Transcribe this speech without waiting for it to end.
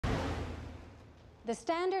The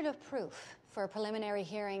standard of proof for a preliminary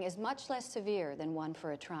hearing is much less severe than one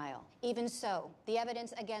for a trial. Even so, the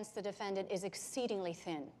evidence against the defendant is exceedingly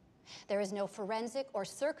thin. There is no forensic or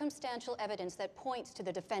circumstantial evidence that points to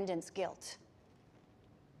the defendant's guilt.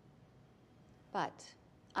 But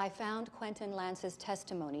I found Quentin Lance's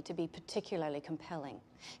testimony to be particularly compelling.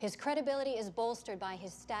 His credibility is bolstered by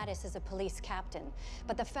his status as a police captain,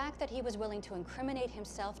 but the fact that he was willing to incriminate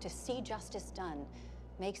himself to see justice done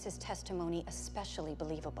makes his testimony especially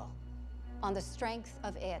believable. On the strength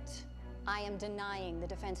of it, I am denying the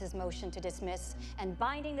defense's motion to dismiss and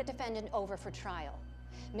binding the defendant over for trial.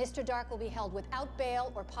 Mr. Dark will be held without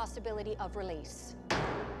bail or possibility of release.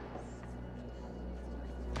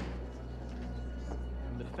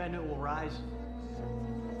 The defendant will rise.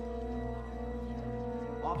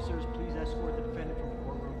 Officers, please escort the defendant from